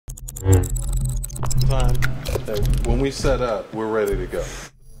Time. When we set up, we're ready to go.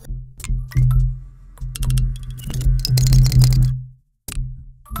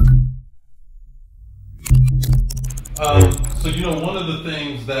 So, you know, one of the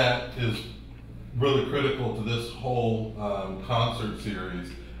things that is really critical to this whole concert series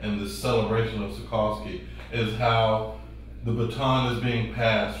and this celebration of Stokowski is how the baton is being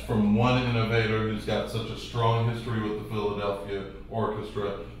passed from one innovator who's got such a strong history with the Philadelphia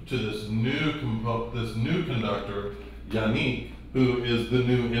Orchestra to this new conductor, Yannick, who is the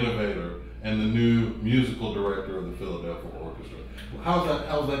new innovator and the new musical director of the Philadelphia Orchestra. How's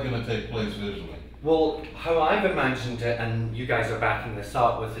that going to take place visually? Well, how I've imagined it, and you guys are backing this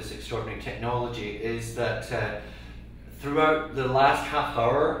up with this extraordinary technology, is that throughout the last half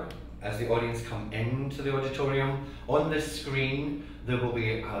hour, as the audience come into the auditorium, on this screen there will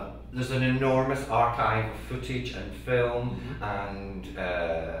be there's an enormous archive of footage and film and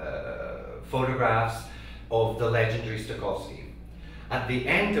photographs of the legendary Stokowski. At the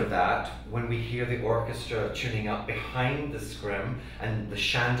end of that, when we hear the orchestra tuning up behind the scrim and the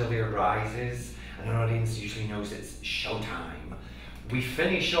chandelier rises and an audience usually knows it's showtime, we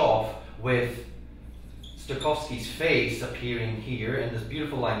finish off with Stokowski's face appearing here in this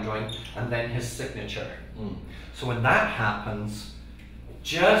beautiful line drawing, and then his signature. So when that happens,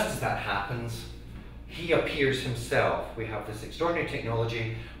 just as that happens, he appears himself. We have this extraordinary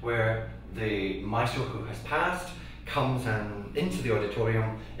technology where the maestro who has passed comes into the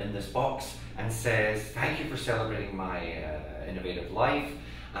auditorium in this box and says, "Thank you for celebrating my innovative life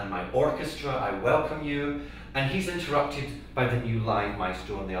and my orchestra, I welcome you." And he's interrupted by the new live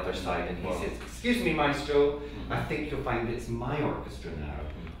maestro on the other side, and he says, "Excuse me, maestro, I think you'll find it's my orchestra now,"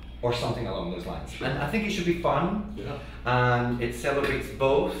 or something along those lines. And I think it should be fun, and it celebrates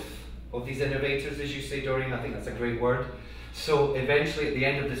both of these innovators, as you say, Doreen. I think that's a great word. So eventually, at the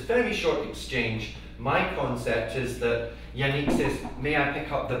end of this very short exchange, my concept is that Yannick says, "May I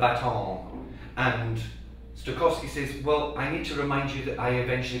pick up the baton?" And Stokowski says, "Well, I need to remind you that I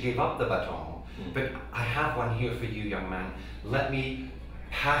eventually gave up the baton. But I have one here for you, young man. Let me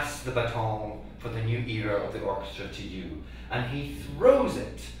pass the baton for the new era of the orchestra to you." And he throws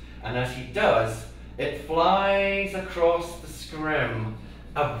it, and as he does, it flies across the scrim,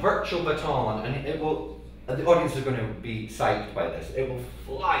 a virtual baton, and it will, the audience are going to be psyched by this. It will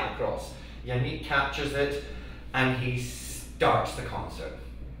fly across. Yannick captures it, and he starts the concert.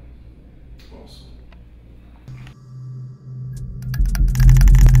 Awesome.